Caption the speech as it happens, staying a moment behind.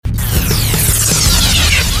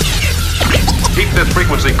Keep this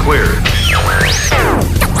frequency clear.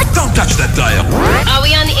 Don't touch that dial. Are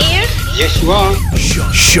we on the air? Yes, you are.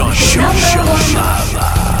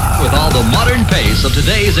 With all the modern pace of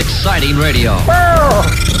today's exciting radio.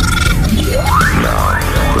 Now,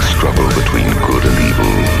 the struggle between good and evil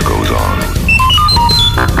goes on.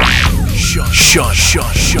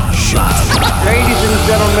 Ladies and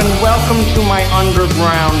gentlemen, welcome to my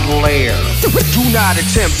underground lair. Do not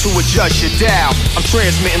attempt to adjust your dial. I'm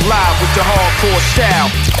transmitting live with the hardcore style.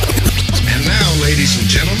 And now, ladies and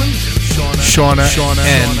gentlemen, Shauna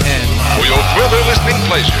and For your further listening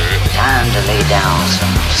pleasure, Time to lay down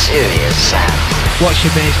some serious sound. Watch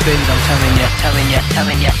your bass bins, I'm telling you.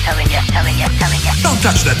 don't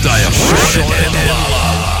touch that dial.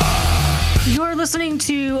 You're listening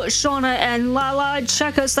to Shauna and Lala.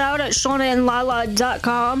 Check us out at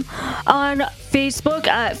shaunaandlala.com, on Facebook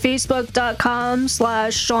at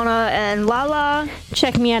facebook.com/Shauna and Lala.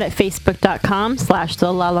 Check me out at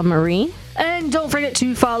facebook.com/The Lala Marie. And don't forget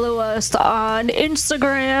to follow us on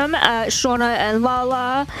Instagram at Shauna and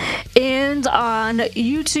Lala, and on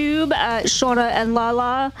YouTube at Shauna and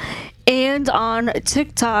Lala, and on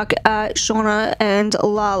TikTok at Shauna and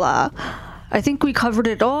Lala. I think we covered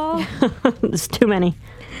it all. There's too many.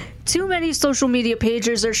 Too many social media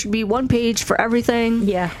pages. There should be one page for everything.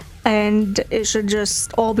 Yeah. And it should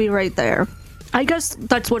just all be right there. I guess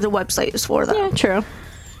that's what the website is for, though. Yeah, true.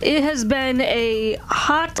 It has been a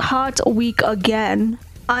hot week again.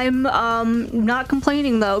 I'm not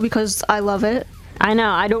complaining, though, because I love it. I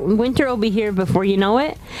know. Winter will be here before you know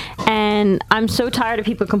it. And I'm so tired of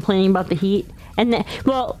people complaining about the heat. And I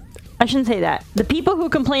shouldn't say that. The people who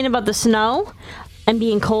complain about the snow and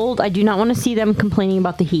being cold, I do not want to see them complaining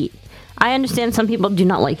about the heat. I understand some people do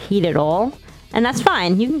not like heat at all, and that's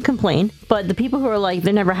fine. You can complain. But the people who are like,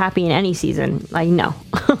 they're never happy in any season, like, no.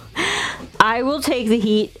 I will take the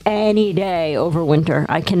heat any day over winter.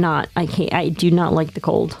 I can't. I do not like the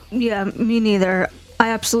cold. Yeah, me neither. I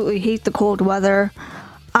absolutely hate the cold weather.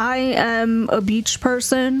 I am a beach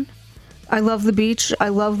person. I love the beach. I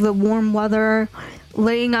love the warm weather.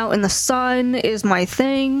 Laying out in the sun is my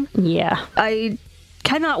thing. Yeah. I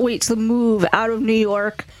cannot wait to move out of New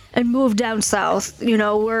York and move down south. You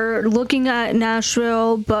know, we're looking at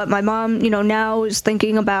Nashville, but my mom, now is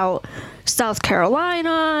thinking about South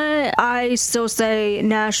Carolina. I still say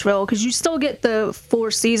Nashville because you still get the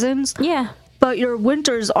 4 seasons. Yeah. But your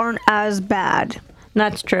winters aren't as bad.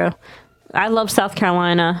 That's true. I love South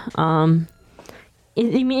Carolina. I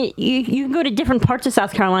mean, you can go to different parts of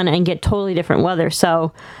South Carolina and get totally different weather.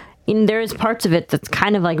 So, there is parts of it that's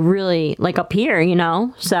kind of like really like up here,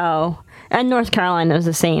 So, and North Carolina is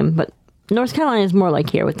the same, but North Carolina is more like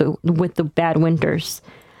here with the bad winters.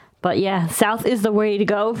 But yeah, South is the way to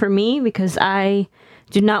go for me because I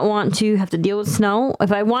do not want to have to deal with snow.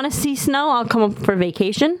 If I want to see snow, I'll come up for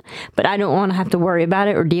vacation, but I don't want to have to worry about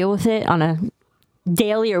it or deal with it on a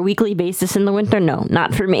daily or weekly basis in the winter. No,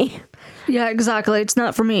 not for me. Yeah, exactly. It's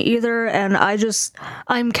not for me either, and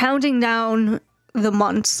I'm counting down the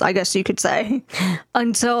months, I guess you could say,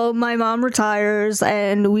 until my mom retires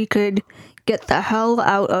and we could get the hell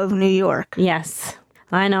out of New York. Yes.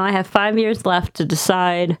 I know. I have 5 years left to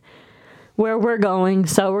decide where we're going,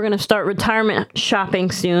 so we're going to start retirement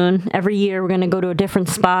shopping soon. Every year we're going to go to a different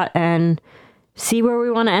spot and see where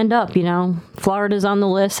we want to end up, Florida's on the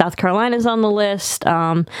list, South Carolina's on the list,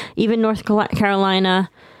 even North Carolina,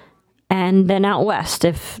 and then out west.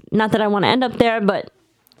 Not that I want to end up there, but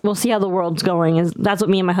we'll see how the world's going. That's what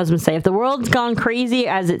me and my husband say. If the world's gone crazy,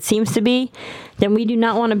 as it seems to be, then we do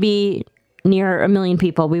not want to be near a million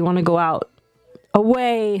people. We want to go out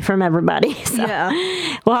away from everybody. So yeah.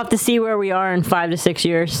 We'll have to see where we are in 5 to 6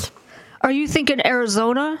 years. Are you thinking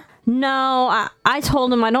Arizona? No, I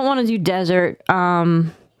told him I don't want to do desert.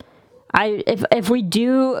 If we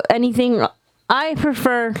do anything, I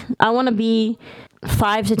want to be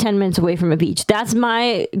 5 to 10 minutes away from a beach. That's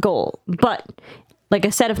my goal. But like I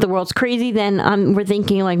said, if the world's crazy, then we're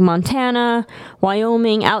thinking like Montana,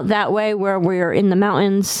 Wyoming, out that way where we're in the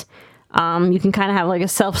mountains. You can kind of have like a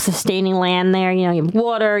self-sustaining land there. You have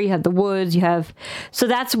water, you have the woods, so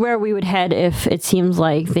that's where we would head if it seems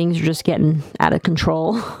like things are just getting out of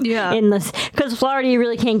control. Yeah. Because Florida, you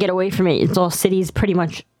really can't get away from it. It's all cities pretty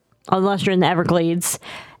much, unless you're in the Everglades.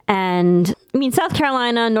 And I mean, South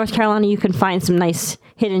Carolina, North Carolina, you can find some nice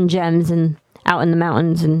hidden gems and out in the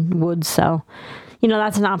mountains and woods. So,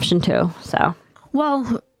 that's an option too. So,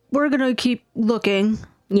 well, we're going to keep looking,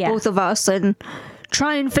 both of us, and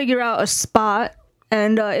try and figure out a spot.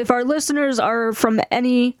 And if our listeners are from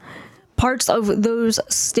any parts of those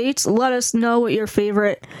states, let us know what your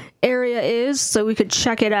favorite area is so we could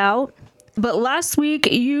check it out. But last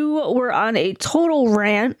week, you were on a total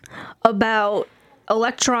rant about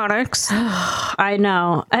electronics. I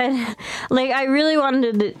know. I really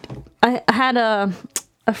wanted to... I had a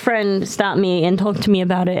friend stop me and talk to me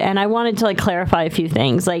about it, and I wanted to clarify a few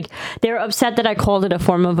things. They were upset that I called it a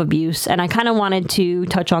form of abuse, and I kind of wanted to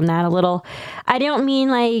touch on that a little. I don't mean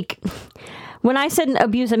when I said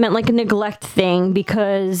abuse, I meant a neglect thing,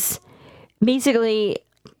 because basically,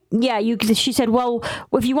 she said, well,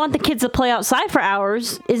 if you want the kids to play outside for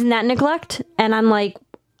hours, isn't that neglect? And I'm like,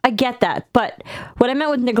 I get that, but what I meant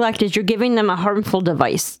with neglect is you're giving them a harmful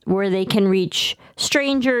device where they can reach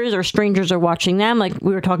strangers, or strangers are watching them, like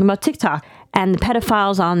we were talking about TikTok, and the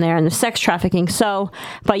pedophiles on there and the sex trafficking. So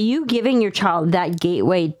by you giving your child that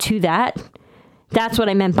gateway to that's what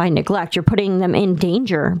I meant by neglect. You're putting them in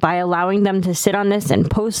danger by allowing them to sit on this and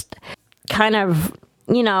post kind of,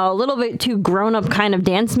 a little bit too grown-up kind of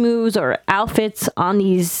dance moves or outfits on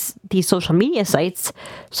these social media sites.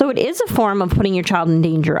 So it is a form of putting your child in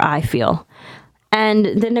danger, I feel. And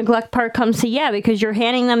the neglect part comes to, because you're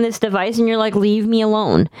handing them this device and you're like, leave me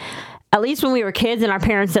alone. At least when we were kids and our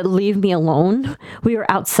parents said, leave me alone, we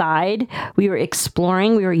were outside, we were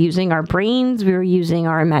exploring, we were using our brains, we were using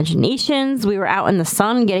our imaginations, we were out in the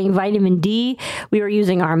sun getting vitamin D, we were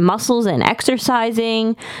using our muscles and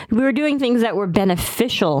exercising. We were doing things that were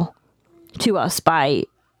beneficial to us by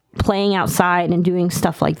playing outside and doing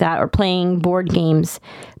stuff like that, or playing board games.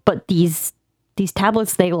 But these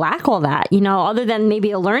tablets, they lack all that, other than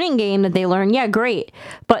maybe a learning game that they learn. Yeah, great.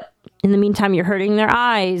 But in the meantime, you're hurting their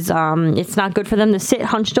eyes. It's not good for them to sit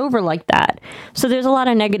hunched over like that. So there's a lot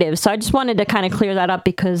of negatives. So I just wanted to kind of clear that up,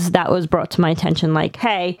 because that was brought to my attention.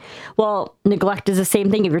 Hey, well, neglect is the same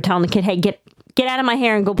thing. If you're telling the kid, hey, get out of my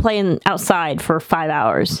hair and go play outside for 5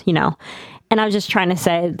 hours, And I was just trying to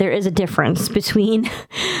say there is a difference between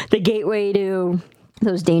the gateway to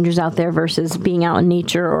those dangers out there versus being out in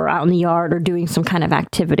nature or out in the yard or doing some kind of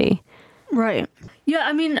activity. Right.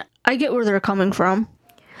 Yeah, I get where they're coming from.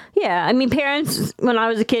 Yeah, parents, when I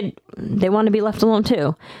was a kid, they want to be left alone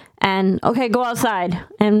too. And, okay, go outside.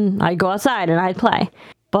 And I'd go outside and I'd play.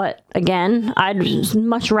 But, again, I'd just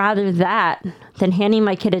much rather that than handing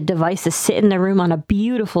my kid a device to sit in their room on a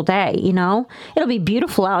beautiful day, It'll be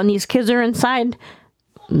beautiful out, and these kids are inside.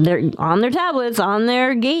 They're on their tablets, on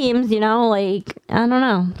their games, I don't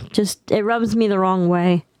know. Just, it rubs me the wrong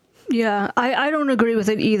way. Yeah, I don't agree with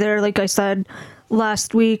it either, like I said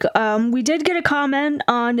last week. We did get a comment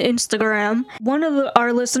on Instagram. One of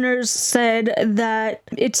our listeners said that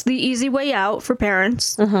it's the easy way out for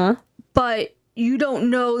parents, but you don't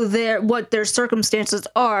know what their circumstances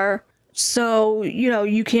are, so,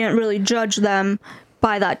 you can't really judge them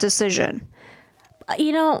by that decision.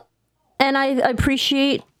 And I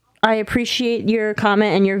appreciate your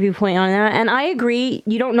comment and your viewpoint on that. And I agree,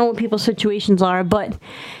 you don't know what people's situations are, but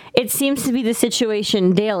it seems to be the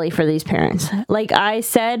situation daily for these parents. Like I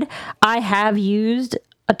said, I have used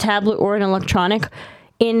a tablet or an electronic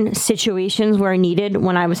in situations where I needed,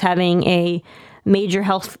 when I was having a major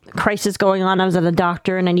health crisis going on. I was at a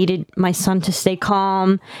doctor and I needed my son to stay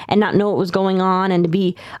calm and not know what was going on, and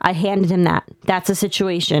I handed him that. That's a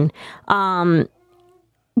situation.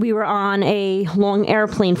 We were on a long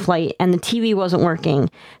airplane flight and the TV wasn't working.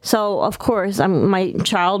 So, of course, my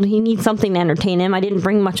child, he needs something to entertain him. I didn't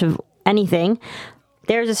bring much of anything.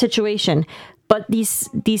 There's a situation. But these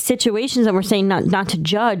situations that we're saying not to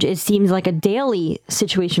judge, it seems like a daily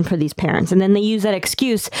situation for these parents. And then they use that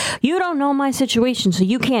excuse, you don't know my situation, so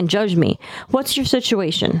you can't judge me. What's your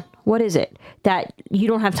situation? What is it? That you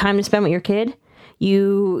don't have time to spend with your kid?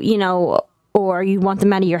 Or you want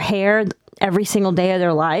them out of your hair every single day of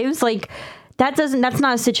their lives? That's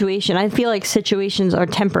not a situation. I feel like situations are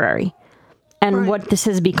temporary. And right. What this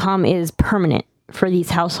has become is permanent for these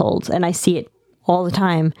households. And I see it all the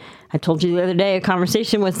time. I told you the other day, a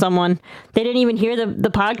conversation with someone, they didn't even hear the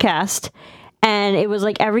podcast. And it was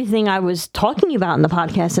like everything I was talking about in the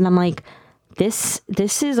podcast. And I'm like, this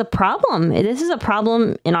is a problem. This is a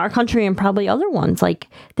problem in our country and probably other ones.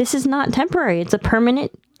 This is not temporary. It's a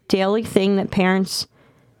permanent daily thing that parents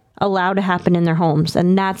allow to happen in their homes.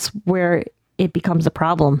 And that's where it becomes a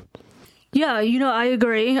problem. Yeah, I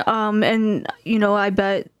agree. And, I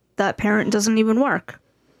bet that parent doesn't even work.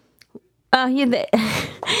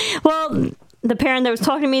 Well, the parent that was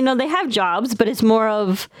talking to me, they have jobs, but it's more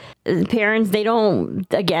of parents, they don't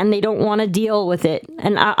want to deal with it.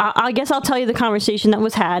 And I guess I'll tell you the conversation that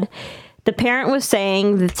was had. The parent was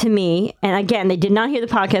saying to me, and again, they did not hear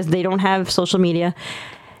the podcast. They don't have social media,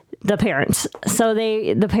 the parents. So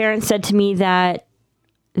the parents said to me that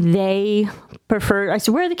they preferred, I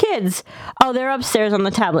said, where are the kids? Oh, they're upstairs on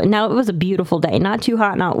the tablet. Now, it was a beautiful day, not too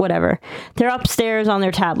hot, not whatever. They're upstairs on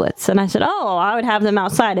their tablets. And I said, oh, I would have them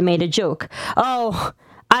outside. I made a joke. Oh,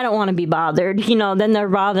 I don't want to be bothered. You know, then they're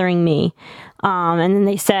bothering me. And then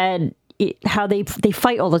they said how they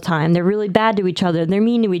fight all the time. They're really bad to each other. They're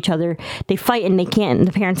mean to each other. They fight and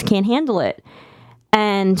the parents can't handle it.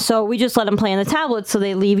 And so we just let them play on the tablets, so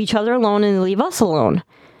they leave each other alone and they leave us alone.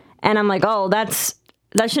 And I'm like, oh, that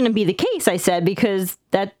shouldn't be the case, I said, because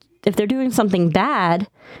that if they're doing something bad,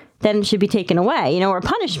 then it should be taken away, you know, or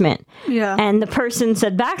punishment. Yeah. And the person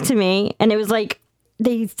said back to me, and it was like,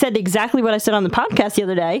 they said exactly what I said on the podcast the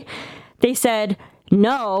other day. They said,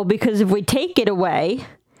 no, because if we take it away,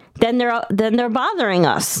 then they're bothering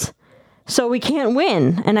us. So we can't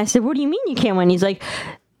win. And I said, what do you mean you can't win? He's like,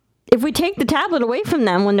 if we take the tablet away from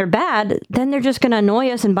them when they're bad, then they're just going to annoy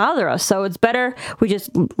us and bother us. So it's better we just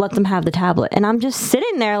let them have the tablet. And I'm just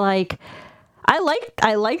sitting there like, I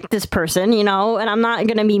like this person, you know, and I'm not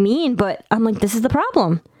going to be mean, but I'm like, this is the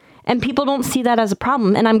problem. And people don't see that as a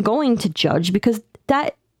problem. And I'm going to judge because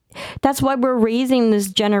that's why we're raising this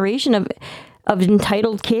generation of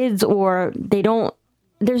entitled kids, or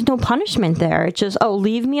there's no punishment there. It's just, oh,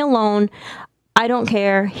 leave me alone. I don't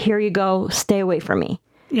care. Here you go. Stay away from me.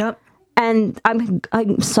 Yep. And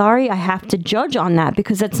I'm sorry I have to judge on that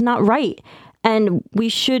because that's not right. And we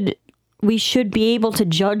should be able to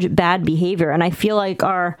judge bad behavior. And I feel like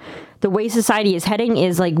the way society is heading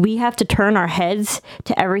is like we have to turn our heads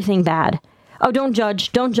to everything bad. Oh, don't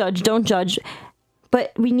judge, don't judge, don't judge.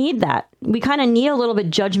 But we need that. We kind of need a little bit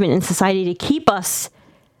of judgment in society to keep us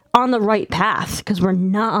on the right path, because we're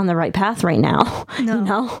not on the right path right now. No, you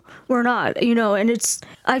know? We're not, you know, and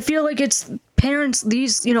I feel like it's parents,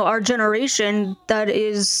 our generation that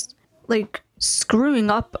is like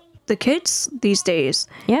screwing up the kids these days.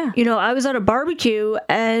 Yeah. You know, I was at a barbecue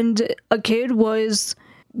and a kid was,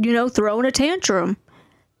 throwing a tantrum,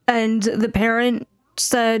 and the parent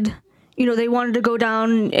said, they wanted to go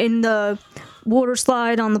down in the water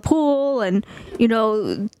slide on the pool, and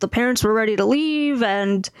the parents were ready to leave,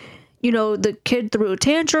 and the kid threw a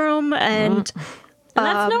tantrum, and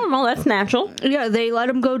that's normal, that's natural. Yeah, they let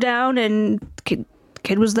him go down, and the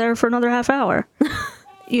kid was there for another half hour.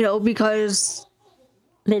 Because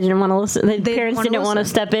they didn't want to listen. The parents didn't want to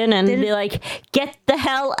step in and be like, get the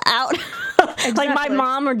hell out. Exactly. Like my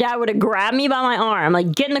mom or dad would have grabbed me by my arm,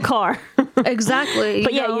 like, get in the car. Exactly.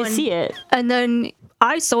 But you see it. And then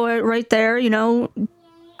I saw it right there,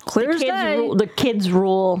 clear as day. The kids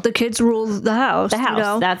rule. The kids rule the house. The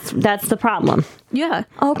house. That's the problem. Yeah.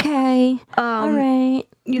 Okay. All right.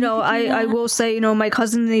 I will say, my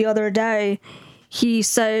cousin the other day, he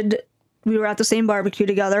said, we were at the same barbecue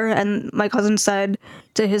together, and my cousin said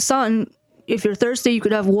to his son, if you're thirsty, you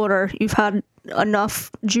could have water. You've had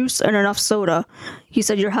enough juice and enough soda. He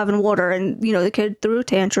said, you're having water. And, the kid threw a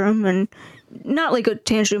tantrum, and not like a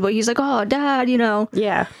tantrum, but he's like, oh, Dad,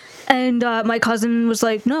 Yeah. And my cousin was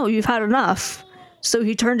like, no, you've had enough. So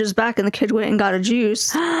he turned his back, and the kid went and got a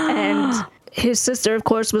juice. And his sister, of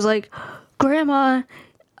course, was like, Grandma,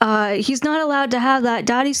 he's not allowed to have that.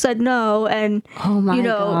 Daddy said no. And, oh my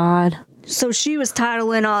God. So she was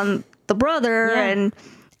tattling on the brother, and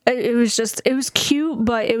it was cute,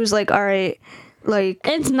 but it was like, all right, like,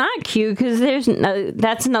 it's not cute because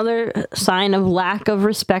that's another sign of lack of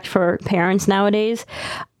respect for parents nowadays.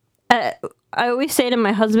 I always say to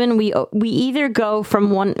my husband, we either go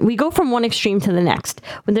from one extreme to the next,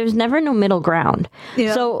 but there's never no middle ground.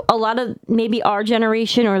 Yeah. So a lot of maybe our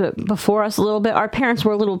generation or before us a little bit, our parents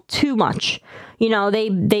were a little too much.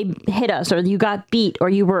 They hit us, or you got beat, or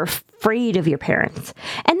you were afraid of your parents.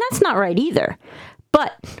 And that's not right either.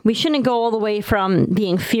 But we shouldn't go all the way from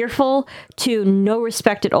being fearful to no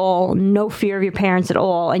respect at all, no fear of your parents at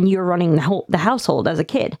all, and you're running the household as a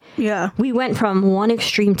kid. Yeah. We went from one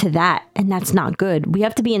extreme to that, and that's not good. We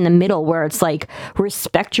have to be in the middle where it's like,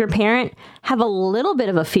 respect your parent, have a little bit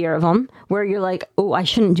of a fear of them, where you're like, oh, I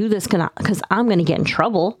shouldn't do this because I'm going to get in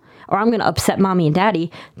trouble, or I'm going to upset mommy and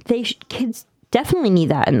daddy. Kids definitely need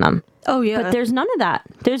that in them. Oh, yeah. But there's none of that.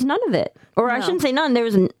 There's none of it. Or no. I shouldn't say none.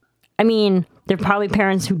 There are probably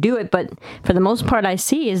parents who do it, but for the most part I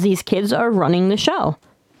see is these kids are running the show.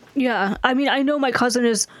 Yeah. I know my cousin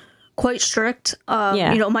is quite strict.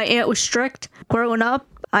 My aunt was strict growing up.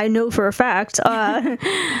 I know for a fact.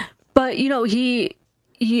 But, he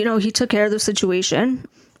took care of the situation.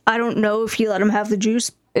 I don't know if he let him have the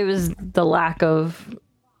juice. It was the lack of...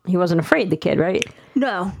 He wasn't afraid, the kid, right?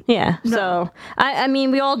 No. Yeah. No. So,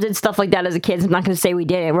 we all did stuff like that as a kid. I'm not going to say we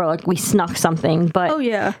did it. We're like, we snuck something. But oh,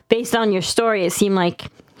 yeah. Based on your story, it seemed like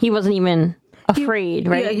he wasn't even afraid,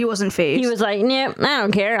 right? Yeah, he wasn't phased. He was like, "Nah, I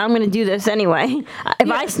don't care. I'm going to do this anyway." If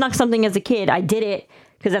I snuck something as a kid, I did it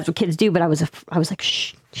because that's what kids do. But I was like,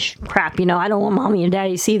 shh, crap. I don't want mommy and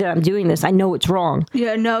daddy to see that I'm doing this. I know it's wrong.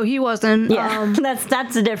 Yeah, no, he wasn't. Yeah,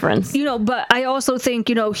 that's the difference. But I also think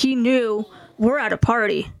he knew we're at a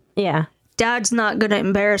party. Yeah, Dad's not going to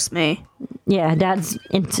embarrass me. Yeah, Dad's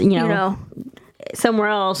somewhere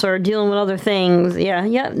else or dealing with other things.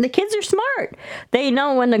 Yeah. The kids are smart. They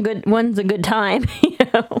know when's a good time.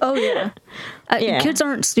 Oh yeah. Kids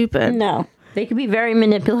aren't stupid. No, they can be very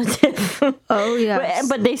manipulative. Oh yeah.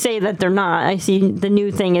 But they say that they're not. I see the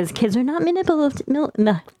new thing is kids are not manipulative.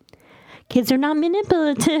 Kids are not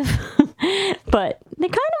manipulative, but they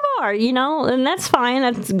kind of are, and that's fine.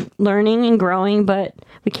 That's learning and growing, but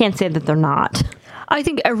we can't say that they're not. I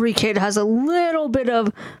think every kid has a little bit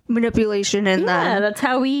of manipulation in that. Yeah, that's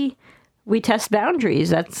how we test boundaries.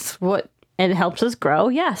 That's what it helps us grow.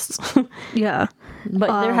 Yes. Yeah.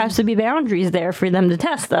 But there has to be boundaries there for them to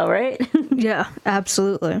test, though, right? Yeah,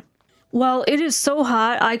 absolutely. Well, it is so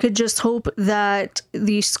hot. I could just hope that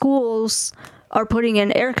the schools are putting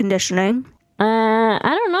in air conditioning. I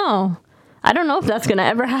don't know. I don't know if that's going to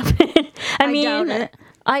ever happen. I mean, doubt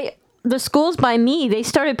it. The schools by me, they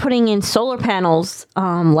started putting in solar panels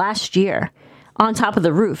last year on top of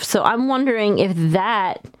the roof. So I'm wondering if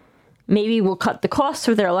that maybe will cut the cost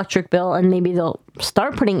of their electric bill, and maybe they'll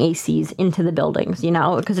start putting ACs into the buildings,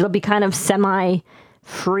 because it'll be kind of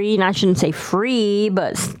semi-free, and I shouldn't say free,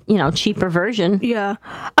 but, cheaper version. Yeah.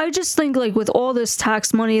 I just think, with all this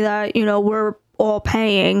tax money that, we're all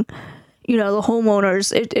paying, the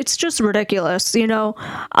homeowners, it's just ridiculous.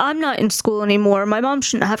 I'm not in school anymore. My mom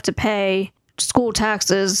shouldn't have to pay school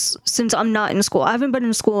taxes since I'm not in school. I haven't been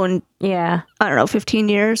in school in, I don't know, 15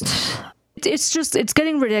 years. It's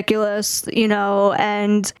getting ridiculous,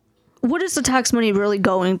 and what is the tax money really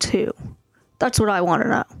going to? That's what I want to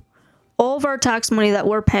know. All of our tax money that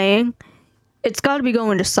we're paying, it's got to be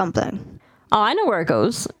going to something. Oh, I know where it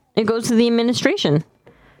goes. It goes to the administration.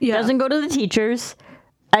 Yeah. It doesn't go to the teachers.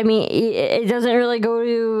 I mean, it doesn't really go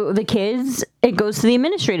to the kids. It goes to the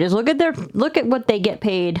administrators. Look at what they get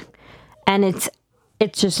paid, and it's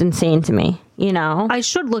just insane to me. I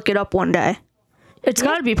should look it up one day. It's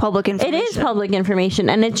got to be public information. It is public information,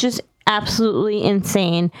 and it's just absolutely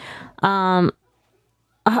insane. And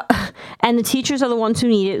the teachers are the ones who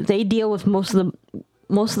need it. They deal with most of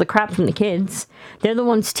the crap from the kids. They're the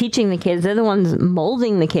ones teaching the kids. They're the ones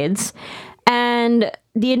molding the kids. And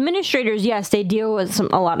the administrators, yes, they deal with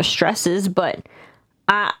a lot of stresses, but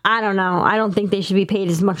I don't know. I don't think they should be paid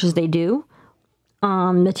as much as they do.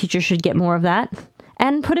 The teachers should get more of that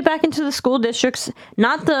and put it back into the school districts,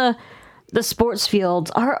 not the sports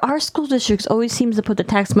fields. Our school districts always seems to put the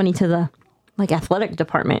tax money to the athletic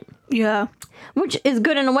department. Yeah. Which is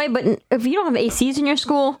good in a way, but if you don't have ACs in your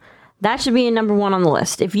school, that should be number one on the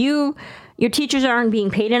list. If your teachers aren't being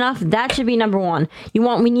paid enough, that should be number one.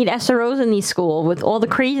 We need SROs in these schools. With all the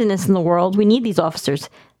craziness in the world, we need these officers.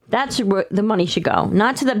 That's where the money should go.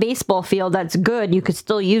 Not to the baseball field. That's good. You could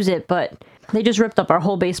still use it, but they just ripped up our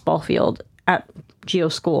whole baseball field at Geo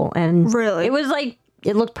School. And really? It was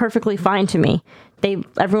it looked perfectly fine to me.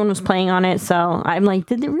 Everyone was playing on it, so I'm like,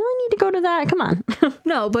 did they really need to go to that? Come on.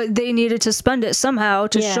 No, but they needed to spend it somehow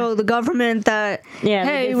to show the government that,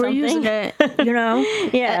 hey, we're using it,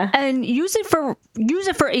 Yeah. And use it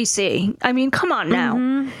for AC. I mean, come on now.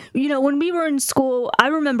 Mm-hmm. When we were in school, I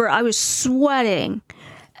remember I was sweating.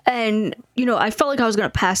 And, I felt like I was going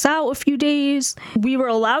to pass out a few days. We were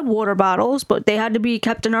allowed water bottles, but they had to be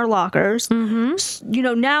kept in our lockers.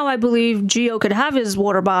 Mm-hmm. Now I believe Gio could have his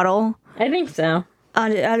water bottle. I think so.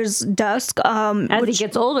 At his desk. As he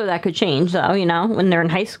gets older, that could change, though, when they're in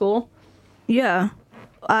high school. Yeah.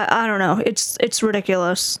 I don't know. It's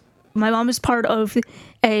ridiculous. My mom is part of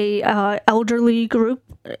a elderly group,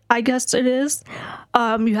 I guess it is.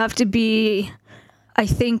 You have to be, I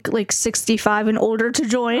think, 65 and older to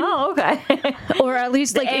join. Oh, okay. Or at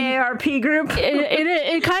least the AARP group.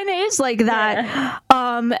 It kind of is like that. Yeah.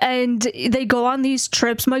 And they go on these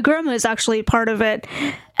trips. My grandma is actually part of it.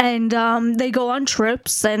 And they go on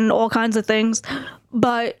trips and all kinds of things.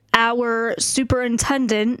 But our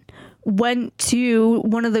superintendent went to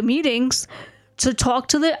one of the meetings to talk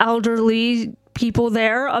to the elderly people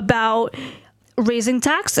there about raising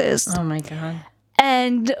taxes. Oh, my God.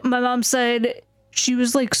 And my mom said she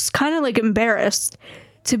was kind of embarrassed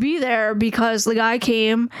to be there because the guy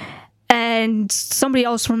came and somebody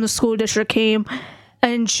else from the school district came.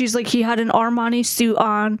 And she's like, he had an Armani suit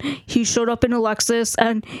on. He showed up in a Lexus,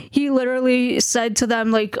 and he literally said to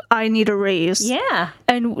them, I need a raise. Yeah.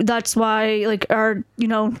 And that's why, our,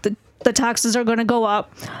 the taxes are going to go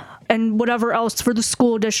up. and whatever else for the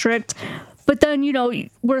school district. But then,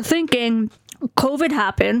 we're thinking COVID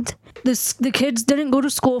happened. The kids didn't go to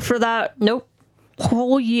school for that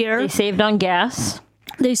whole year. They saved on gas.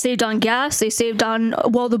 They saved on gas. They saved on,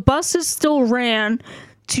 the buses still ran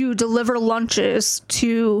to deliver lunches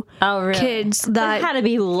to kids that it had to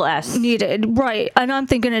be less needed. Right. And I'm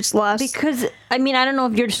thinking it's less. Because, I don't know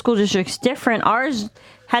if your school district's different. Ours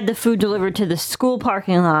had the food delivered to the school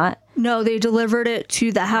parking lot. No, they delivered it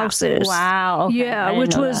to the houses. Wow. Okay. Yeah,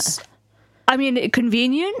 which was,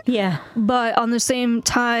 convenient. Yeah. But on the same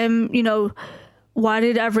time, why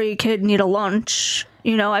did every kid need a lunch?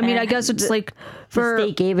 I guess it's like for... The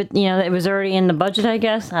state gave it, it was already in the budget, I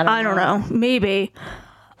guess. I don't know. Maybe.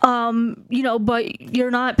 But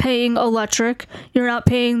you're not paying electric. You're not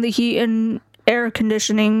paying the heat and air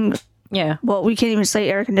conditioning. Yeah. Well, we can't even say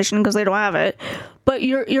air conditioning because they don't have it. But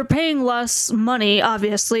you're paying less money,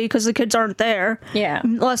 obviously, because the kids aren't there. Yeah.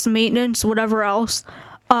 Less maintenance, whatever else.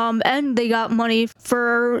 And they got money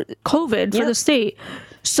for COVID for the state.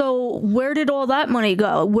 So where did all that money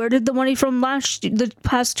go? Where did the money from the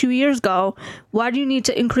past 2 years go? Why do you need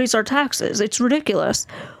to increase our taxes? It's ridiculous.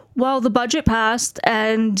 Well, the budget passed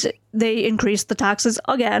and they increased the taxes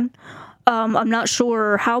again. I'm not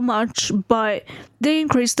sure how much, but they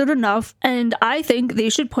increased it enough. And I think they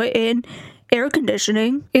should put in air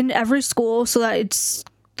conditioning in every school so that it's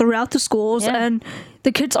throughout the schools and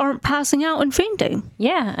the kids aren't passing out and fainting.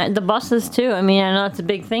 Yeah, and the buses too. I know it's a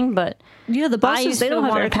big thing, but yeah, the buses, they don't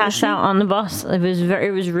want to pass out on the bus. It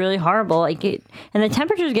was really horrible. And the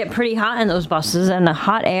temperatures get pretty hot in those buses, and the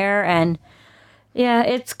hot air, and yeah,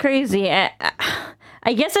 it's crazy.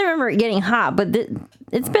 I guess I remember it getting hot, but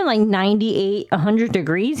it's been like 98, 100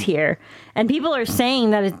 degrees here, and people are saying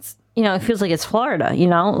that it's, it feels like it's Florida,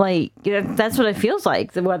 like that's what it feels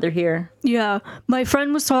like, the weather here. Yeah. My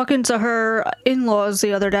friend was talking to her in-laws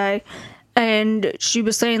the other day, and she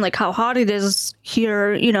was saying like how hot it is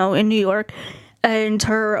here, in New York. And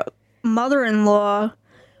her mother-in-law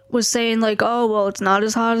was saying like, oh, well, it's not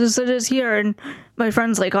as hot as it is here. And my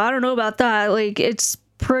friend's like, oh, I don't know about that. Like, it's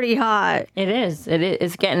pretty hot. It is.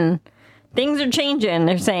 It's getting, things are changing.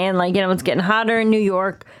 They're saying like, it's getting hotter in New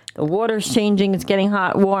York. The water's changing. It's getting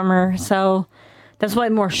hot, warmer. So that's why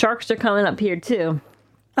more sharks are coming up here, too.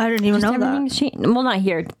 I didn't even know that. Well, not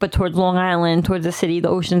here, but towards Long Island, towards the city, the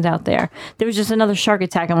ocean's out there. There was just another shark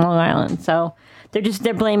attack on Long Island. So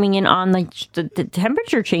they're blaming it on like the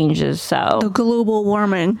temperature changes. So the global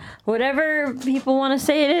warming. Whatever people want to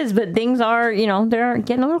say it is, but things are, they're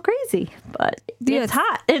getting a little crazy. But it's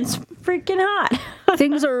hot. It's freaking hot.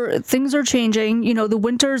 things are changing. The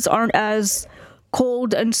winters aren't as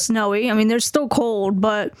cold and snowy. They're still cold,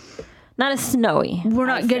 but not as snowy. We're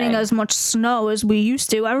not getting as much snow as we used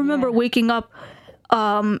to. I remember waking up,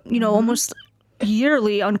 almost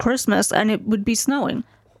yearly on Christmas, and it would be snowing.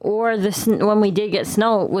 Or when we did get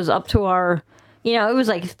snow, it was up to our, it was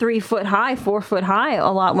like 3 foot high, 4 foot high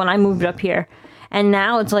a lot when I moved up here. And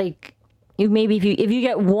now it's like, if you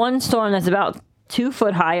get one storm that's about 2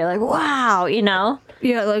 foot high, you're like, wow,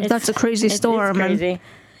 Yeah, like that's a crazy storm. It's crazy.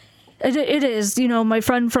 It is. My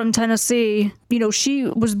friend from Tennessee, she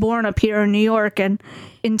was born up here in New York, and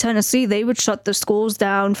in Tennessee, they would shut the schools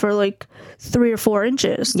down for like 3 or 4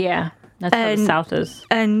 inches. Yeah, that's how the South is.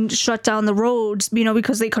 And shut down the roads,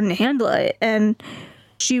 because they couldn't handle it. And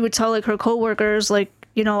she would tell like her coworkers, like,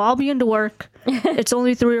 I'll be into work. It's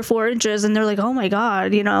only 3 or 4 inches. And they're like, oh my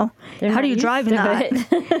God, how do you drive in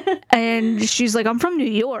that? And she's like, I'm from New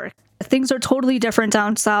York. Things are totally different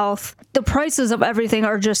down south. The prices of everything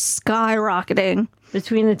are just skyrocketing.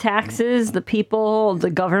 Between the taxes, the people, the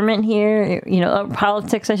government here,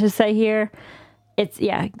 politics, I should say here. It's,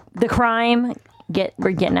 the crime,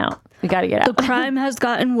 we're getting out. We got to get out. The crime has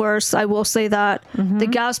gotten worse, I will say that. Mm-hmm. The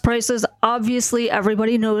gas prices, obviously,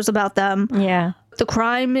 everybody knows about them. Yeah. The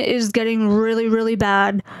crime is getting really, really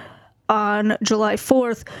bad. On July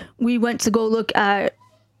 4th, we went to go look at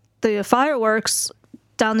the fireworks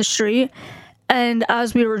down the street, and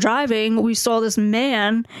as we were driving, we saw this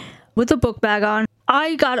man with a book bag on.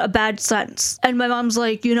 I got a bad sense, and my mom's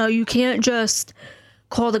like, you can't just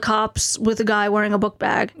call the cops with a guy wearing a book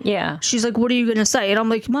bag. Yeah. She's like, what are you gonna say? And I'm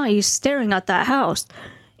like, Ma, he's staring at that house,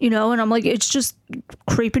 and I'm like, it's just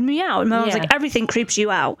creeping me out. And my mom's like, everything creeps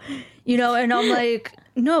you out, and I'm like,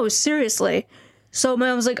 no, seriously. So my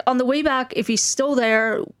mom's like, on the way back, if he's still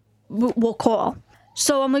there, we'll call.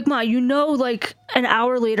 So I'm like, Ma, like an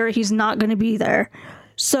hour later, he's not going to be there.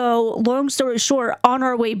 So long story short, on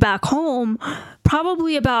our way back home,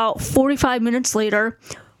 probably about 45 minutes later,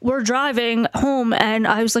 we're driving home, and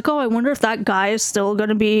I was like, oh, I wonder if that guy is still going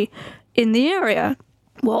to be in the area.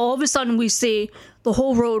 Well, all of a sudden we see the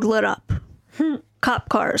whole road lit up. Cop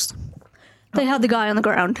cars. They had the guy on the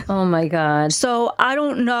ground. Oh my God. So I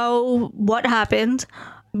don't know what happened,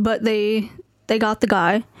 but they got the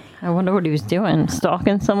guy. I wonder what he was doing.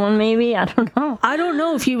 Stalking someone maybe? I don't know. I don't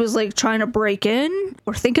know if he was like trying to break in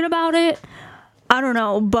or thinking about it. I don't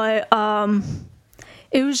know, but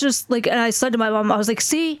it was just like, and I said to my mom, I was like,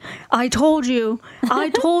 see, I told you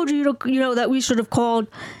to, that we should have called.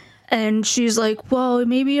 And she's like, well,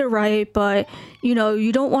 maybe you're right, but you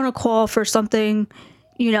don't want to call for something,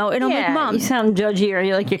 and I'm like, Mom, you sound judgy, or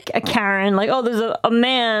you're like you're a Karen, like, oh, there's a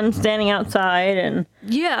man standing outside, and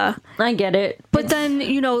yeah, I get it. But then,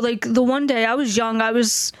 like the one day I was young, I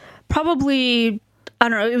was probably, I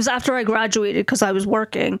don't know, it was after I graduated because I was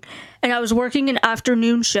working, and I was working an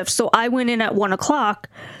afternoon shift, so I went in at 1:00,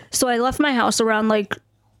 so I left my house around like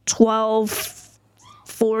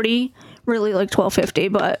 12:40, really like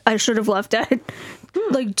 12:50, but I should have left at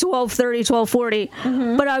like 12:30,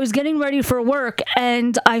 12:40. But I was getting ready for work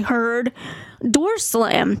and I heard doors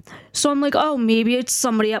slam. So I'm like, oh, maybe it's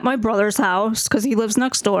somebody at my brother's house because he lives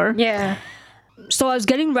next door. Yeah. So I was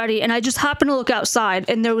getting ready and I just happened to look outside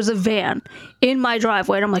and there was a van in my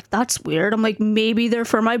driveway. And I'm like, that's weird. I'm like, maybe they're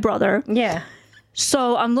for my brother. Yeah.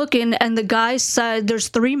 So I'm looking and the guy said there's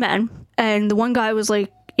 3 men and the one guy was like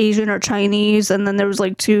Asian or Chinese and then there was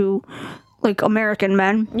like 2 like American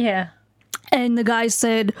men. Yeah. And the guy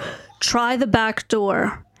said, try the back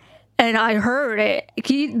door. And I heard it.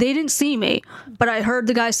 They didn't see me, but I heard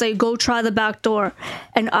the guy say, go try the back door.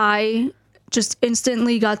 And I just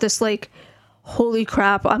instantly got this like, holy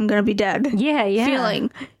crap, I'm going to be dead. Yeah.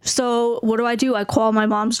 Feeling. So what do? I call my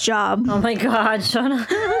mom's job. Oh my God, Shauna.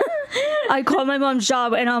 I call my mom's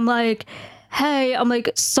job and I'm like, hey,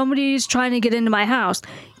 somebody's trying to get into my house.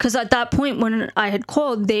 Because at that point when I had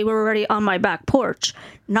called, they were already on my back porch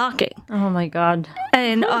knocking. Oh my God.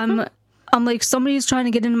 And I'm like, somebody's trying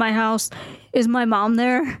to get into my house. Is my mom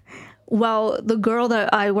there? Well, the girl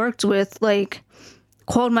that I worked with, like,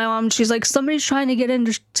 called my mom. She's like, somebody's trying to get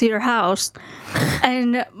into your house.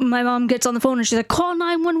 And my mom gets on the phone and she's like, call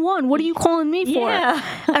 911. What are you calling me for? Yeah.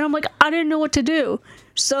 And I'm like, I didn't know what to do.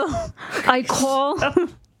 So I call,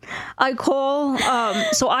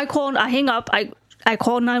 so I hang up. I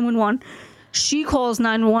call 911. She calls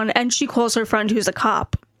 911 and she calls her friend who's a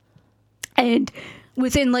cop. And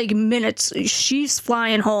within like minutes, she's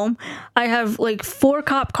flying home. I have like 4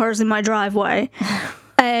 cop cars in my driveway.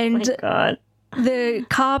 And oh my God. The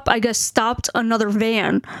cop, I guess, stopped another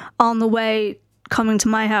van on the way coming to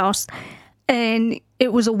my house. And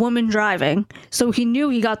it was a woman driving. So he knew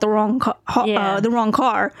he got the wrong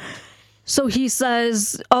car. So he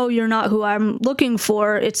says, oh, you're not who I'm looking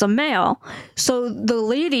for. It's a male. So the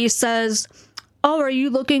lady says, oh, are you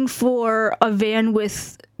looking for a van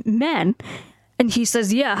with men? And he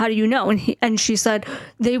says, yeah, how do you know? And she said,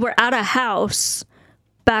 they were at a house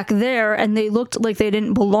back there and they looked like they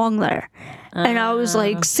didn't belong there. And I was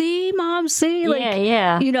like, see, Mom, see? Like,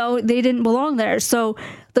 yeah. They didn't belong there. So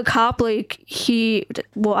the cop, like,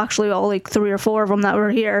 actually all like 3 or 4 of them that were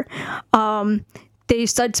here, they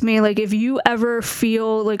said to me, like, if you ever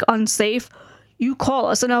feel like unsafe, you call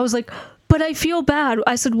us. And I was like, but I feel bad.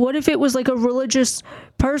 I said, what if it was like a religious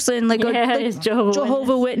person, like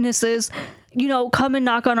Jehovah Witnesses, come and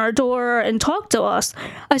knock on our door and talk to us?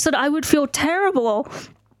 I said, I would feel terrible,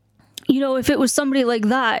 if it was somebody like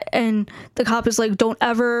that. And the cop is like, don't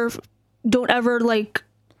ever like,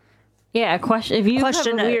 question. If you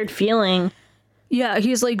question have a weird feeling. Yeah,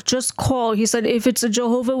 he's like, just call. He said, if it's a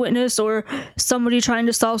Jehovah Witness or somebody trying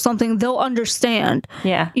to solve something, they'll understand.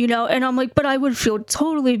 Yeah. And I'm like, but I would feel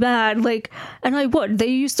totally bad. Like, and I would. They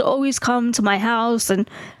used to always come to my house and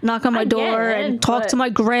knock on my door and talk to my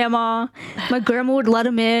grandma. My grandma would let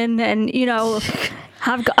them in and,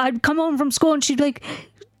 I'd come home from school and she'd be like,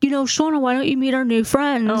 Shauna, why don't you meet our new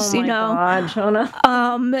friends? Oh my God,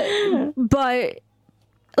 Shauna. But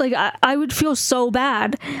like, I would feel so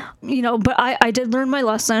bad, but I did learn my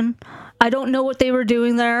lesson. I don't know what they were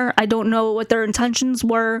doing there. I don't know what their intentions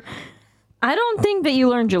were. I don't think that you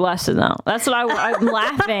learned your lesson, though. That's what I'm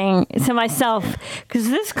laughing to myself. Because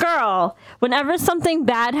this girl, whenever something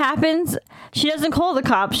bad happens, she doesn't call the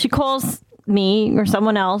cops. She calls me or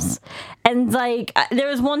someone else. And like, there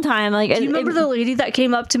was one time, like, do you remember the lady that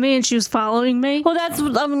came up to me and she was following me? Well, that's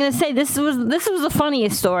what I'm gonna say. This was the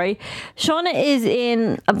funniest story. Shauna is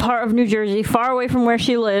in a part of New Jersey far away from where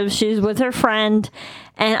she lives. She's with her friend,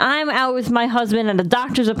 and I'm out with my husband at a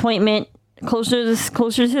doctor's appointment closer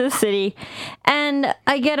to the city, and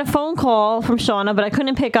I get a phone call from Shauna, but I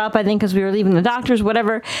couldn't pick up, I think because we were leaving the doctor's,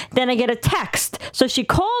 whatever. Then I get a text. So she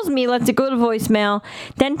calls me, lets it go to voicemail,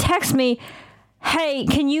 then texts me, hey,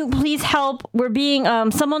 can you please help? We're being,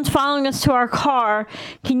 someone's following us to our car.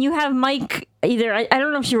 Can you have Mike either, I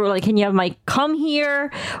don't know if she wrote, like, can you have Mike come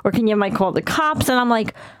here? Or can you have Mike call the cops? And I'm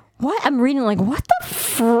like, what? I'm reading, like, what the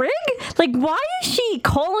frig? Like, why is she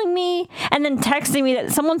calling me and then texting me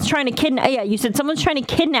that someone's trying to kidnap? Yeah, you said someone's trying to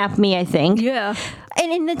kidnap me, I think. Yeah.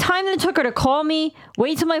 And in the time that it took her to call me,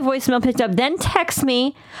 wait till my voicemail picked up, then text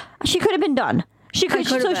me, she could have been done. She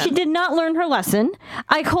did not learn her lesson.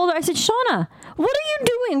 I called her. I said, Shauna, what are you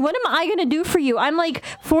doing? What am I going to do for you? I'm like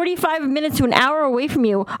 45 minutes to an hour away from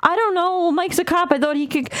you. I don't know. Mike's a cop. I thought he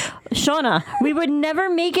could. Shauna, we would never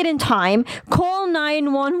make it in time. Call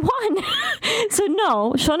 911. So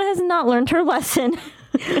no, Shauna has not learned her lesson.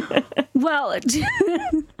 Well,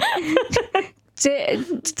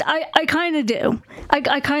 I kind of do.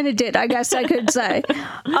 I kind of did, I guess I could say.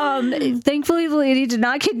 Thankfully, the lady did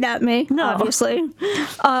not kidnap me, obviously.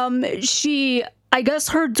 I guess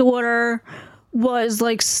her daughter was,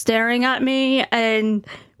 like, staring at me and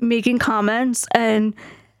making comments, and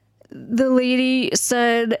the lady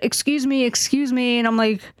said, excuse me, and I'm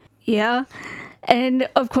like, yeah. And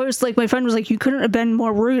of course, like, my friend was like, you couldn't have been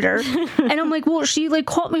more ruder. And I'm like, well, she, like,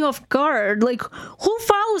 caught me off guard. Like, who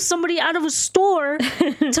follows somebody out of a store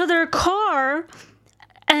to their car?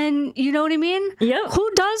 And you know what I mean? Yep.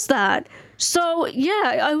 Who does that? So,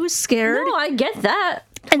 yeah, I was scared. No, I get that.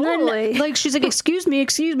 And totally. then, like, she's like, excuse me.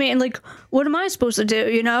 And, like, what am I supposed to do,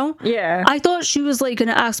 you know? Yeah. I thought she was, like, going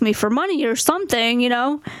to ask me for money or something, you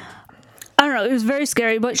know? I don't know. It was very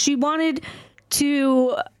scary. But she wanted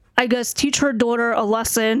to, I guess, teach her daughter a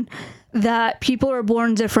lesson that people are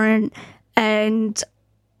born different and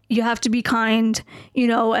you have to be kind, you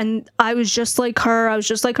know, and I was just like her. I was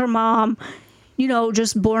just like her mom, you know,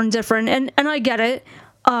 just born different. And I get it.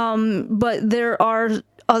 But there are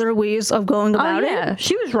other ways of going about it.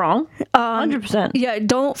 She was wrong. 100%. Yeah,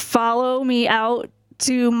 don't follow me out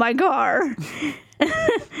to my car,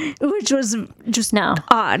 which was just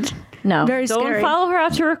odd. No. Very Don't scary. follow her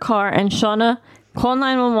out to her car, and Shauna, call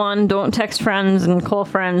 911. Don't text friends and call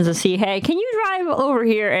friends to see, hey, can you drive over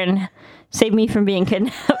here and save me from being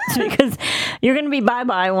kidnapped? Because you're going to be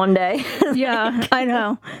bye-bye one day. Yeah, I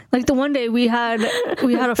know. Like, the one day we had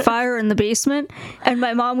a fire in the basement, and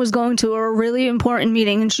my mom was going to a really important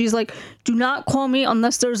meeting, and she's like, do not call me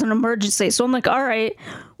unless there's an emergency. So I'm like, all right.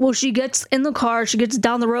 Well, she gets in the car, she gets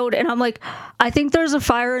down the road, and I'm like, I think there's a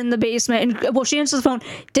fire in the basement. And, well, she answers the phone,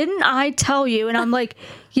 didn't I tell you? And I'm like,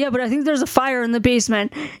 yeah, but I think there's a fire in the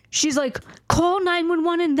basement. She's like, call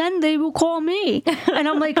 911 and then they will call me. And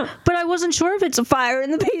I'm like, but I wasn't sure if it's a fire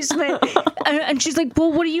in the basement. And she's like,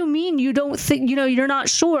 well, what do you mean you don't think, you know, you're not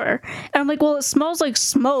sure? And I'm like, well, it smells like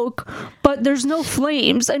smoke, but there's no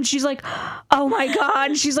flames. And she's like, oh my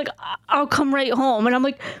God. She's like, I'll come right home. And I'm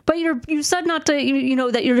like, but you said not to, you know,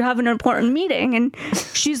 that you're having an important meeting. And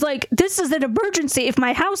she's like, this is an emergency. If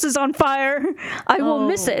my house is on fire, I will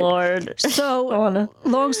miss it. Lord. So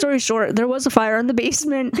long story short, there was a fire in the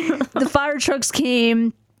basement. The fire trucks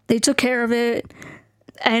came, they took care of it,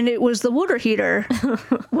 and it was the water heater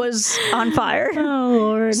was on fire. Oh,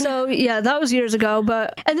 Lord. So, yeah, that was years ago.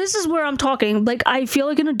 And this is where I'm talking. Like, I feel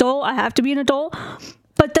like an adult. I have to be an adult.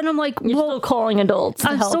 But then I'm like, You're still calling adults to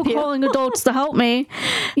I'm help still you. calling adults to help me.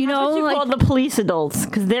 You know, You like, call the police adults,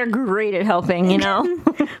 because they're great at helping, you know?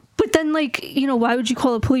 but then, like, you know, why would you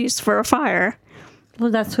call the police for a fire? Well,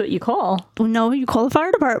 that's what you call. Well, no, you call the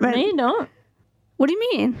fire department. No, you don't. What do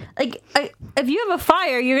you mean? Like, if you have a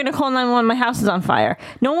fire, you're going to call 911, my house is on fire.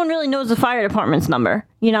 No one really knows the fire department's number,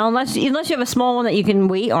 you know, unless you have a small one that you can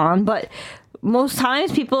wait on. But most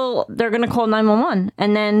times they're going to call 911,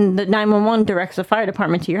 and then the 911 directs the fire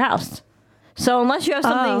department to your house. So unless you have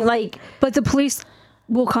something like... But the police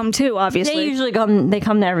will come too, obviously. They usually come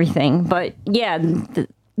to everything. But yeah,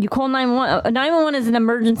 you call 911. 911 is an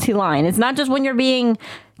emergency line. It's not just when you're being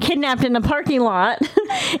kidnapped in a parking lot.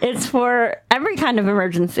 It's for every kind of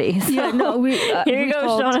emergency. So, yeah, no, here you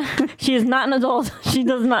go, Shauna. She is not an adult. She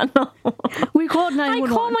does not know. We called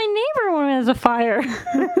 911. I call my neighbor when there's a fire.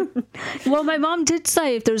 Well, my mom did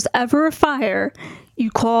say if there's ever a fire, you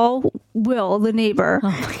call Will, the neighbor. Oh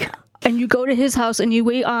my God. And you go to his house and you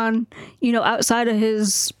wait on, you know, outside of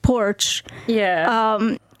his porch. Yeah.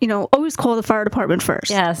 You know, always call the fire department first.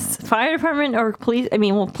 Yes. Fire department or police. I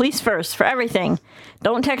mean, well, police first for everything.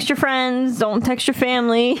 Don't text your friends. Don't text your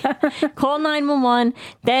family. Call 911.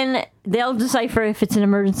 Then they'll decipher if it's an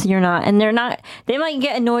emergency or not. And they might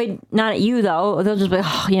get annoyed, not at you though. They'll just be,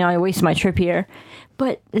 oh, you know, I wasted my trip here.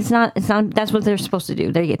 But it's not, that's what they're supposed to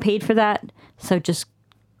do. They get paid for that. So just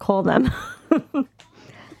call them.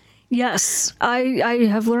 Yes, I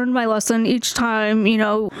have learned my lesson each time, you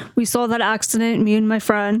know, we saw that accident, me and my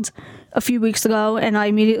friend, a few weeks ago, and I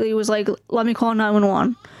immediately was like, let me call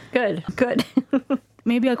 911. Good.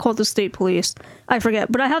 Maybe I called the state police. I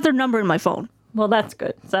forget, but I have their number in my phone. Well, that's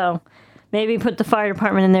good. So maybe put the fire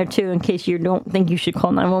department in there too, in case you don't think you should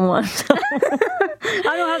call 911. I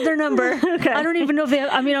don't have their number. Okay. I don't even know if they have,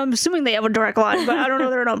 I'm assuming they have a direct line, but I don't know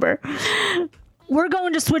their number. We're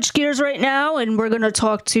going to switch gears right now, and we're going to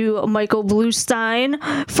talk to Michael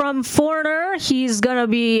Bluestein from Foreigner. He's going to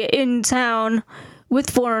be in town with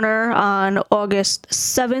Foreigner on August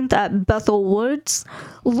 7th at Bethel Woods.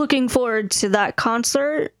 Looking forward to that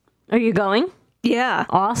concert. Are you going? Yeah.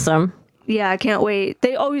 Awesome. Yeah, I can't wait.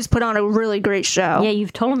 They always put on a really great show. Yeah,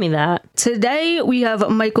 you've told me that. Today, we have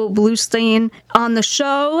Michael Bluestein on the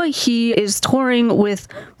show. He is touring with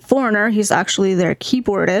Foreigner. He's actually their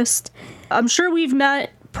keyboardist. I'm sure we've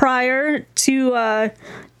met prior to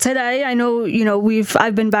today. I know,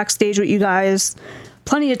 I've been backstage with you guys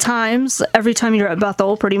plenty of times, every time you're at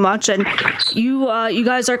Bethel, pretty much. And you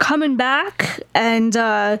guys are coming back. And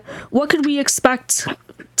what could we expect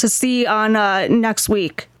to see on next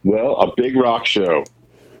week? Well, a big rock show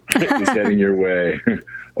is heading your way.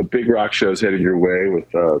 A big rock show is heading your way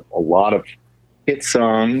with a lot of hit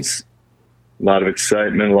songs, a lot of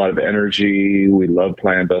excitement, a lot of energy. We love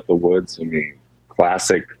playing Bethel Woods.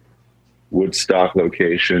 Classic Woodstock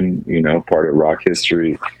location, part of rock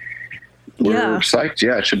history. We're psyched.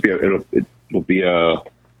 Yeah, it'll be a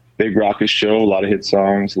big rockish show, a lot of hit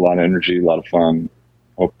songs, a lot of energy, a lot of fun.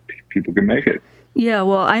 Hope people can make it. Yeah,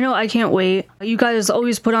 well, I know I can't wait. You guys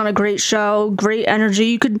always put on a great show, great energy.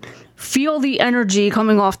 You could feel the energy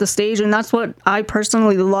coming off the stage, and that's what I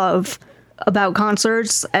personally love about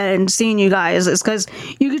concerts and seeing you guys, is because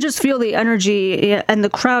you could just feel the energy, and the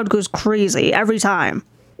crowd goes crazy every time.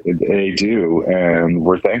 They do, and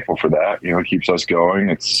we're thankful for that. It keeps us going.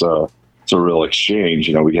 It's a real exchange.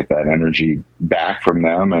 We get that energy back from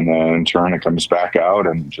them, and then in turn it comes back out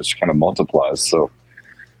and just kind of multiplies. So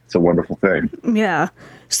it's a wonderful thing. Yeah.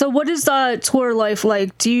 So what is tour life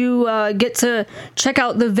like? Do you get to check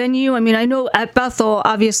out the venue? I know at Bethel,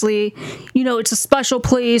 obviously, it's a special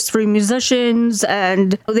place for musicians,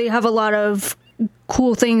 and they have a lot of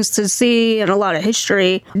cool things to see and a lot of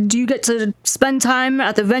history. Do you get to spend time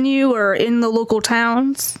at the venue or in the local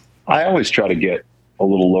towns? I always try to get a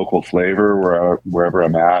little local flavor wherever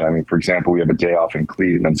I'm at. For example, we have a day off in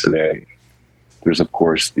Cleveland today. There's, of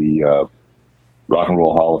course, the Rock and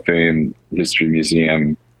Roll Hall of Fame History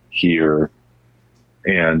Museum here.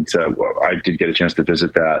 And I did get a chance to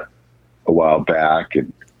visit that a while back.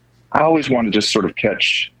 And I always want to just sort of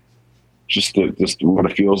catch just what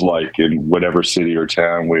it feels like in whatever city or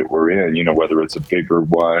town we're in, whether it's a bigger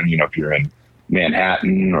one, if you're in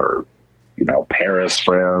Manhattan or, Paris,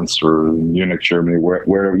 France, or Munich, Germany,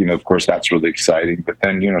 where of course, that's really exciting. But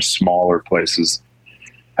then, smaller places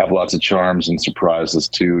have lots of charms and surprises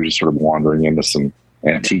too, just sort of wandering into some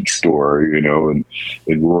antique store, in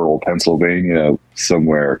rural Pennsylvania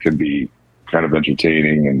somewhere can be kind of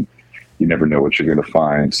entertaining, and you never know what you're going to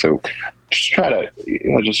find. So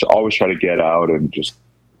just always try to get out and just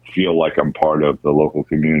feel like I'm part of the local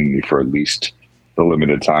community for at least the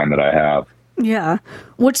limited time that I have. Yeah.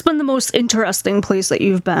 What's been the most interesting place that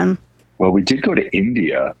you've been? Well, we did go to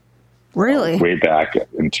India. Really? Way back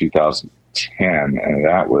in 2010, and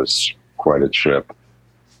that was quite a trip.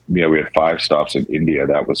 We had 5 stops in India.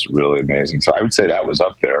 That was really amazing. So I would say that was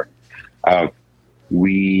up there.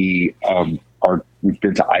 We've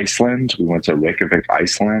been to Iceland. We went to Reykjavik,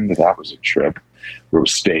 Iceland. That was a trip where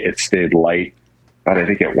it stayed light. But I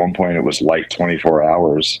think at one point it was light 24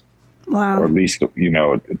 hours. Wow. Or at least,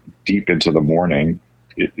 deep into the morning,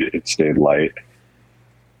 it stayed light.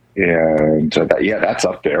 And that's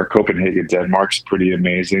up there. Copenhagen, Denmark's pretty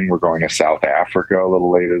amazing. We're going to South Africa a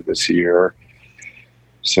little later this year.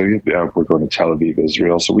 So we're going to Tel Aviv,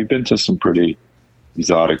 Israel. So we've been to some pretty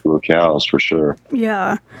exotic locales for sure.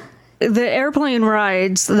 Yeah. The airplane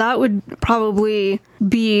rides, that would probably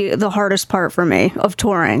be the hardest part for me of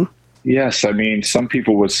touring. Yes. Some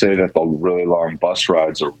people would say that the really long bus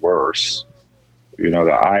rides are worse.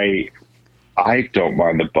 I don't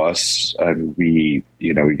mind the bus, and we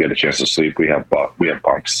get a chance to sleep. We have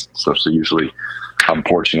bunks, so usually I'm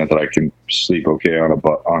fortunate that I can sleep okay on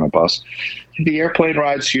a bus. The airplane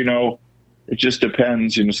rides, it just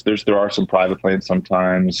depends. There are some private planes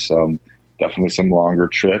sometimes, definitely some longer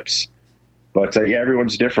trips, but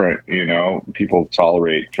everyone's different. People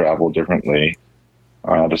tolerate travel differently.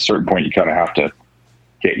 At a certain point, you kind of have to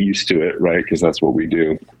get used to it, right? Because that's what we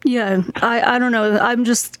do. Yeah, I don't know. I'm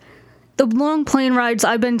just, the long plane rides,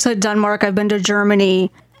 I've been to Denmark, I've been to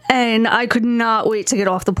Germany, and I could not wait to get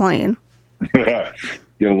off the plane. Get a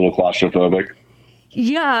little claustrophobic.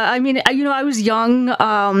 Yeah, I mean, I was young,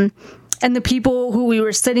 and the people who we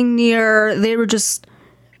were sitting near, they were just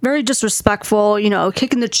very disrespectful,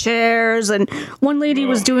 kicking the chairs, and one lady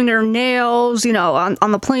was doing her nails,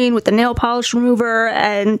 on the plane with the nail polish remover,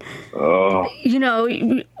 and,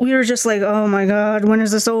 we were just like, oh my God, when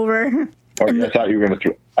is this over? I thought you were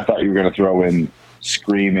gonna throw in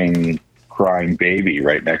screaming, crying baby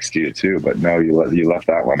right next to you too, but no, you left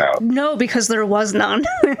that one out. No, because there was none.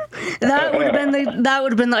 That would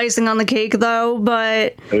have been the icing on the cake, though.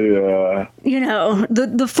 But the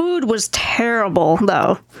food was terrible,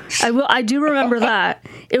 though. I do remember that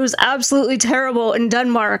it was absolutely terrible in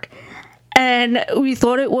Denmark, and we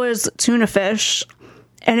thought it was tuna fish.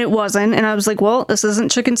 And it wasn't, and I was like, well, this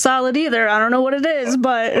isn't chicken salad either. I don't know what it is,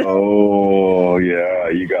 but... Oh, yeah,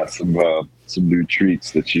 you got some new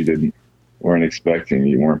treats that you weren't expecting,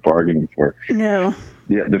 you weren't bargaining for. No.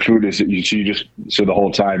 Yeah, the food is, so the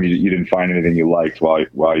whole time you didn't find anything you liked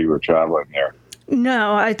while you were traveling there?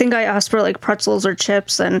 No, I think I asked for, like, pretzels or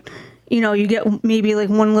chips, and, you get maybe, like,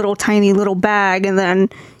 one little tiny little bag, and then,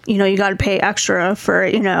 you got to pay extra for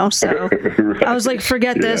it, so... Right. I was like,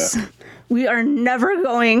 forget this. We are never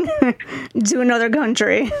going to another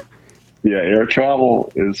country. Yeah, air travel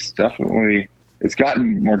is definitely, it's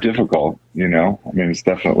gotten more difficult, I mean, it's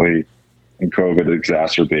definitely, and COVID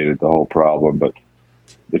exacerbated the whole problem, but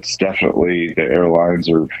it's definitely, the airlines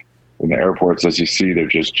are, and the airports, as you see, they're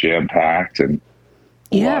just jam-packed, and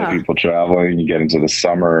a lot of people traveling. You get into the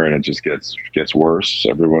summer, and it just gets worse.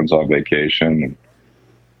 Everyone's on vacation, and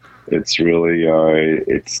it's really,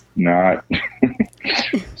 it's not...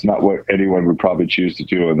 It's not what anyone would probably choose to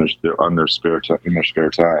do in their spare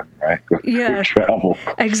time, right? Yeah, travel.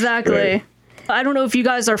 Exactly. Right. I don't know if you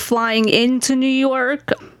guys are flying into New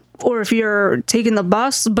York or if you're taking the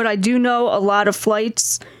bus, but I do know a lot of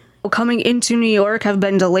flights coming into New York have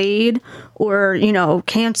been delayed or,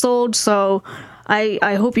 canceled. So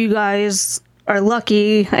I hope you guys are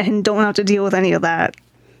lucky and don't have to deal with any of that.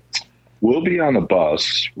 We'll be on the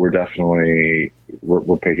bus. We're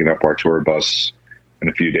picking up our tour bus in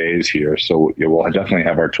a few days here. So we'll definitely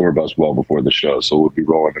have our tour bus well before the show. So we'll be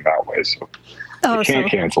rolling in that way. So you can't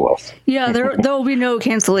cancel us. Yeah, there will be no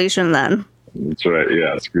cancellation then. That's right.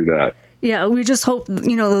 Yeah, screw that. Yeah, we just hope,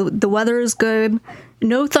 the weather is good.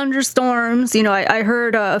 No thunderstorms. I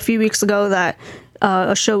heard a few weeks ago that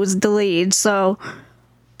a show was delayed. So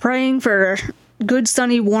praying for good,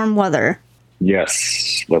 sunny, warm weather.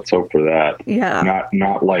 Yes, let's hope for that. Yeah.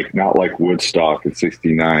 Not like Woodstock in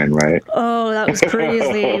 '69, right? Oh, that was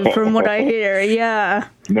crazy from what I hear. Yeah.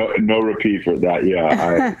 No repeat for that.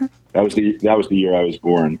 Yeah. That was the year I was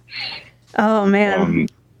born. Oh man.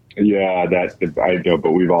 That I know,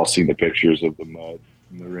 but we've all seen the pictures of the mud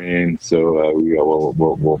and the rain, so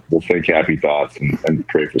we'll think happy thoughts and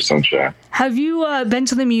pray for sunshine. Have you been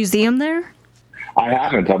to the museum there? I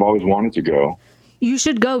haven't. I've always wanted to go. You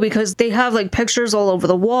should go because they have like pictures all over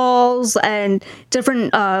the walls and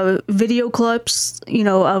different video clips,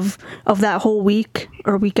 of that whole week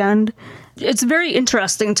or weekend. It's very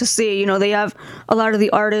interesting to see. They have a lot of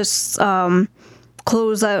the artists'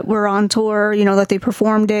 clothes that were on tour, that they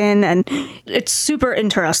performed in, and it's super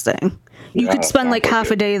interesting. You could spend like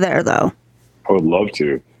half a day there, though. I would love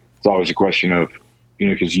to. It's always a question of,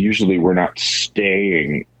 because usually we're not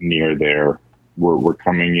staying near there. We're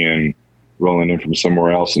coming in, rolling in from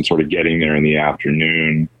somewhere else and sort of getting there in the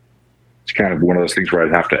afternoon. It's kind of one of those things where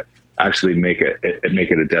I'd have to actually make it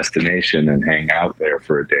a destination and hang out there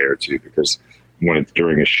for a day or two, because when it's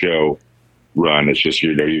during a show run, it's just,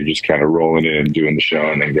 you're just kind of rolling in, doing the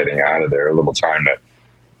show, and then getting out of there. A little time that,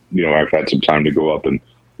 I've had some time to go up and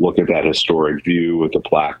look at that historic view with the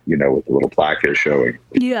plaque, with the little plaque there showing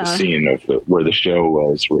the scene of where the show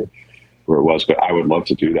was, where it was. But I would love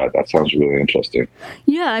to do that. That sounds really interesting.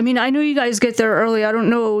 Yeah, I mean, I know you guys get there early. I don't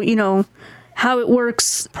know, how it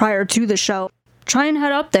works prior to the show. Try and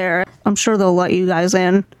head up there. I'm sure they'll let you guys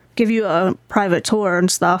in, give you a private tour and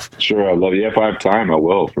stuff. Sure, I'd love it. If I have time, I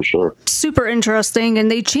will, for sure. Super interesting, and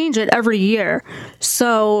they change it every year.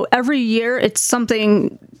 So every year it's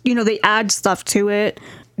something, they add stuff to it.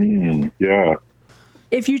 Yeah.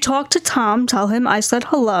 If you talk to Tom, tell him I said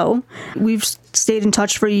hello. We've stayed in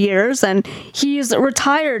touch for years, and he's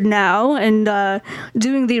retired now and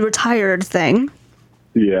doing the retired thing.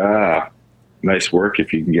 Yeah. Nice work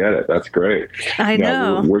if you can get it. That's great. I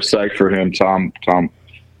know. We're psyched for him. Tom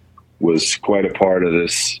was quite a part of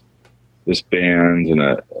this band and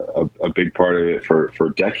a big part of it for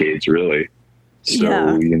decades, really.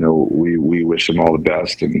 So, we wish him all the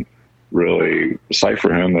best and really psyched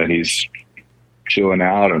for him that he's chilling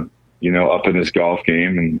out and up in his golf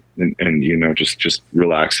game and just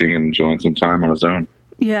relaxing and enjoying some time on his own.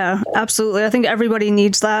 Yeah, absolutely. I think everybody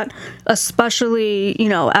needs that, especially,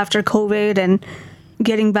 after COVID and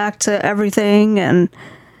getting back to everything. And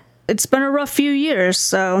it's been a rough few years,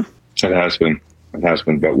 so. It has been,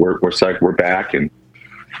 but we're psyched. We're back and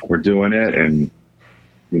we're doing it. And,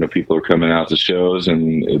 people are coming out to shows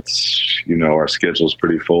and it's, our schedule's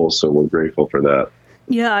pretty full. So we're grateful for that.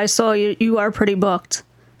 Yeah, I saw you are pretty booked.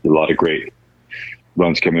 A lot of great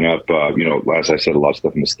runs coming up. As I said, a lot of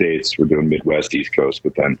stuff in the States. We're doing Midwest, East Coast,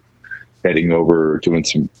 but then heading over, doing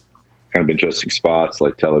some kind of interesting spots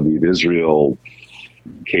like Tel Aviv, Israel,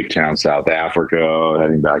 Cape Town, South Africa,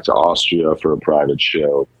 heading back to Austria for a private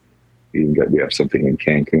show. We have something in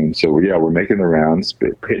Cancun. So, we're making the rounds,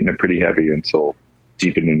 but hitting it pretty heavy until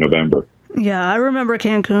deep into November. Yeah, I remember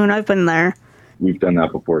Cancun. I've been there. We've done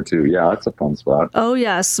that before, too. Yeah, that's a fun spot. Oh,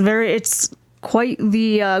 yes. It's quite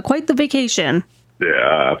the vacation.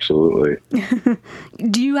 Yeah, absolutely.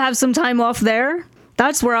 Do you have some time off there?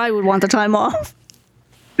 That's where I would want the time off.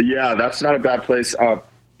 Yeah, that's not a bad place.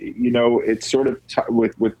 It's sort of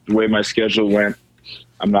with the way my schedule went,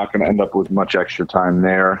 I'm not going to end up with much extra time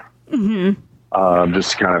there. Mm-hmm.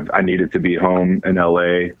 Just kind of, I needed to be home in LA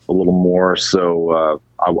a little more, so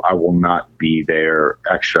I will not be there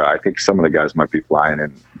extra. I think some of the guys might be flying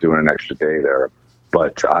and doing an extra day there,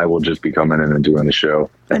 but I will just be coming in and doing the show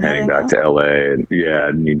and heading back to LA. And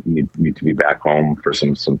need to be back home for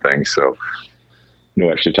some things. So no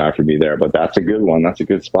extra time for me there, but that's a good one. That's a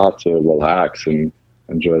good spot to relax and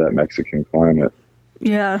enjoy that Mexican climate.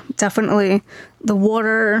 Yeah, definitely. The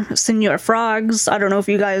water, Senor Frogs. I don't know if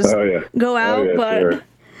you guys go out, but sure.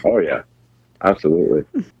 Oh yeah,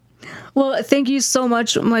 absolutely. Well, thank you so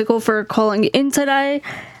much, Michael, for calling in today.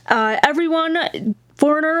 Everyone,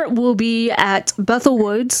 Foreigner will be at Bethel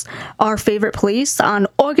Woods, our favorite place, on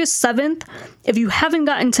August 7th. If you haven't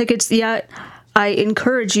gotten tickets yet, I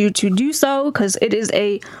encourage you to do so because it is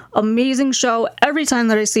a amazing show every time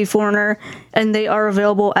that I see Foreigner, and they are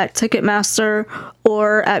available at Ticketmaster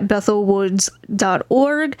or at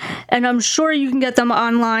bethelwoods.org, and I'm sure you can get them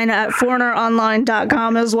online at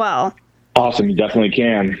foreigneronline.com as well. Awesome, you definitely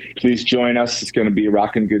can. Please join us. It's going to be a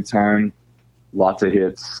rocking good time. Lots of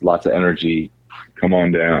hits, lots of energy. Come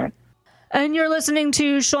on down. And you're listening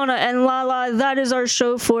to Shauna and Lala. That is our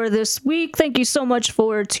show for this week. Thank you so much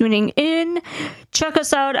for tuning in. Check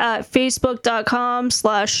us out at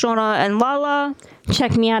facebook.com/Shauna and Lala.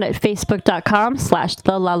 Check me out at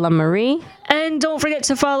facebook.com/TheLalaMarie. And don't forget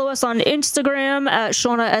to follow us on Instagram at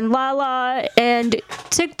Shauna and Lala and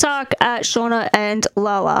TikTok at Shauna and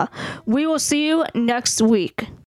Lala. We will see you next week.